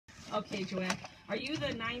Okay, Joanne. Are you the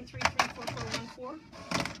 9334414?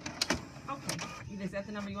 Okay. Is that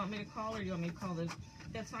the number you want me to call, or do you want me to call the...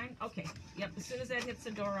 That's fine? Okay. Yep, as soon as that hits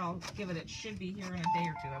the door, I'll give it. It should be here in a day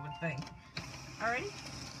or two, I would think. Alrighty?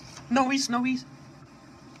 Noise, noise.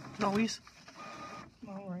 Noise.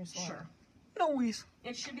 No worries. Sure. Noise.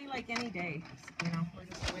 It should be like any day. You know, we're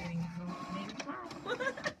just waiting. Maybe tomorrow.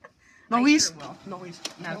 Noise. I sure will. Noise.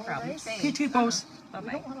 Not a No problem. worries. Thanks. PT Boss. We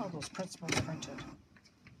Bye-bye. don't want all those principles printed.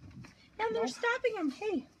 And they're stopping him.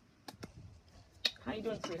 Hey. How you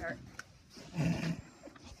doing, sweetheart?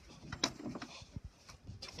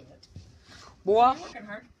 Boy. You're working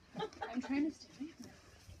hard. I'm trying to stay away from her.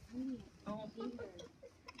 Oh. I hate her.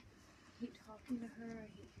 I hate talking to her. I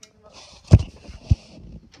hate hearing about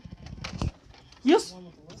Yes.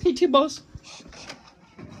 PT Boss.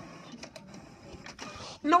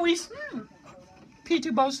 Noise.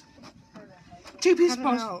 PT Boss. TP Cut it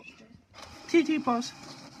Boss. out. TT Boss.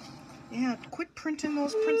 Yeah, quit printing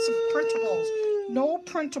those printables. No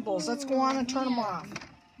printables. Let's go on and turn them off.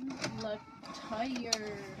 look tired.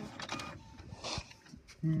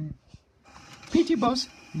 PT Boss.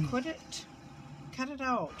 Quit it. Cut it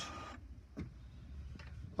out.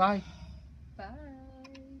 Bye. Bye,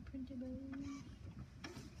 printable.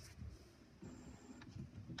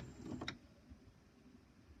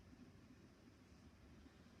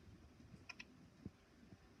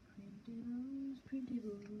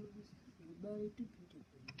 Printables, everybody do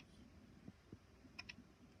printables.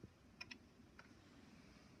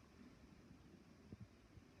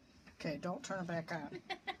 Okay, don't turn it back on.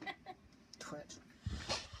 Twit.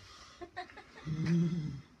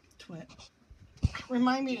 Twit.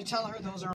 Remind me to tell her those are